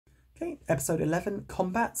Okay, episode 11,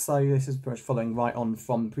 Combat. So this is pretty much following right on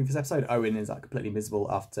from the previous episode. Owen is like completely miserable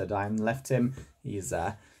after Diane left him. He's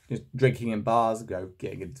just drinking in bars,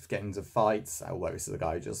 getting into fights. Although this is a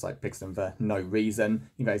guy who just like picks them for no reason.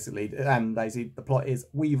 Basically the plot is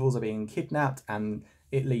Weevils are being kidnapped, and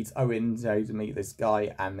it leads Owen to meet this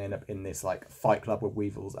guy and end up in this like fight club where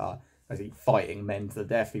Weevils are basically fighting men to the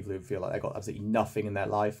death. People who feel like they've got absolutely nothing in their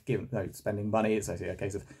life, spending money. It's actually a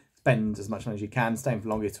case of spend as much money as you can, staying for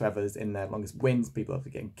longest. Whoever's in there longest wins. People are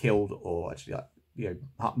getting killed or actually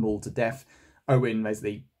mauled to death. Owen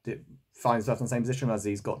basically finds himself in the same position as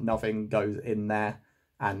he's got nothing, goes in there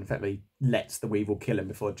and effectively lets the Weevil kill him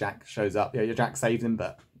before Jack shows up. Jack saved him,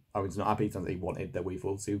 but Owen's not happy. He wanted the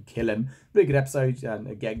Weevil to kill him. Really good episode, and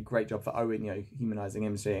again, great job for Owen. Humanising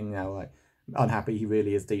him, seeing how unhappy he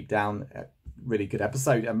really is deep down. Really good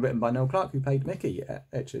episode, and written by Noel Clarke, who played Mickey,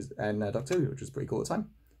 Etches, and Doctor Who, which was pretty cool at the time.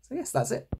 So yes, that's it.